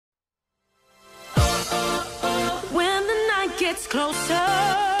gets closer.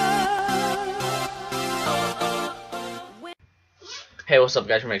 Hey, what's up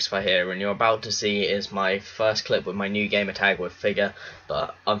guys, Remixify here, and you're about to see is my first clip with my new gamer tag with Figure,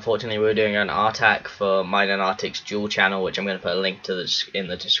 but unfortunately we're doing an RTAC for mine and Arctic's dual channel, which I'm going to put a link to in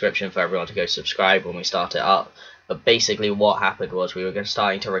the description for everyone to go subscribe when we start it up. But basically what happened was we were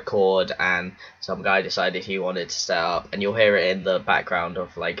starting to record and some guy decided he wanted to set up, and you'll hear it in the background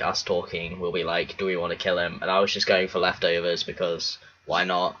of like us talking. We'll be like, do we want to kill him? And I was just going for leftovers because why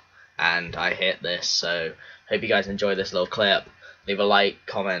not, and I hit this. So hope you guys enjoy this little clip. Leave a like,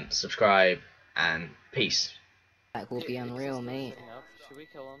 comment, subscribe, and peace. That will be unreal, mate. Should we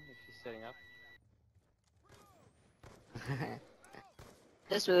kill him if he's setting up?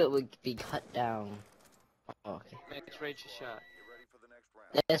 This would be cut down. Oh, okay. Max rage a shot.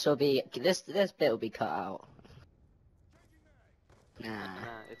 This will be this bit will be cut out. Nah,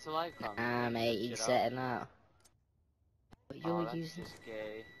 It's a live comment. nah, mate, he's setting up. But you're that's using. just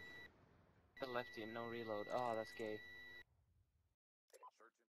gay. The lefty, no reload. Oh, that's gay.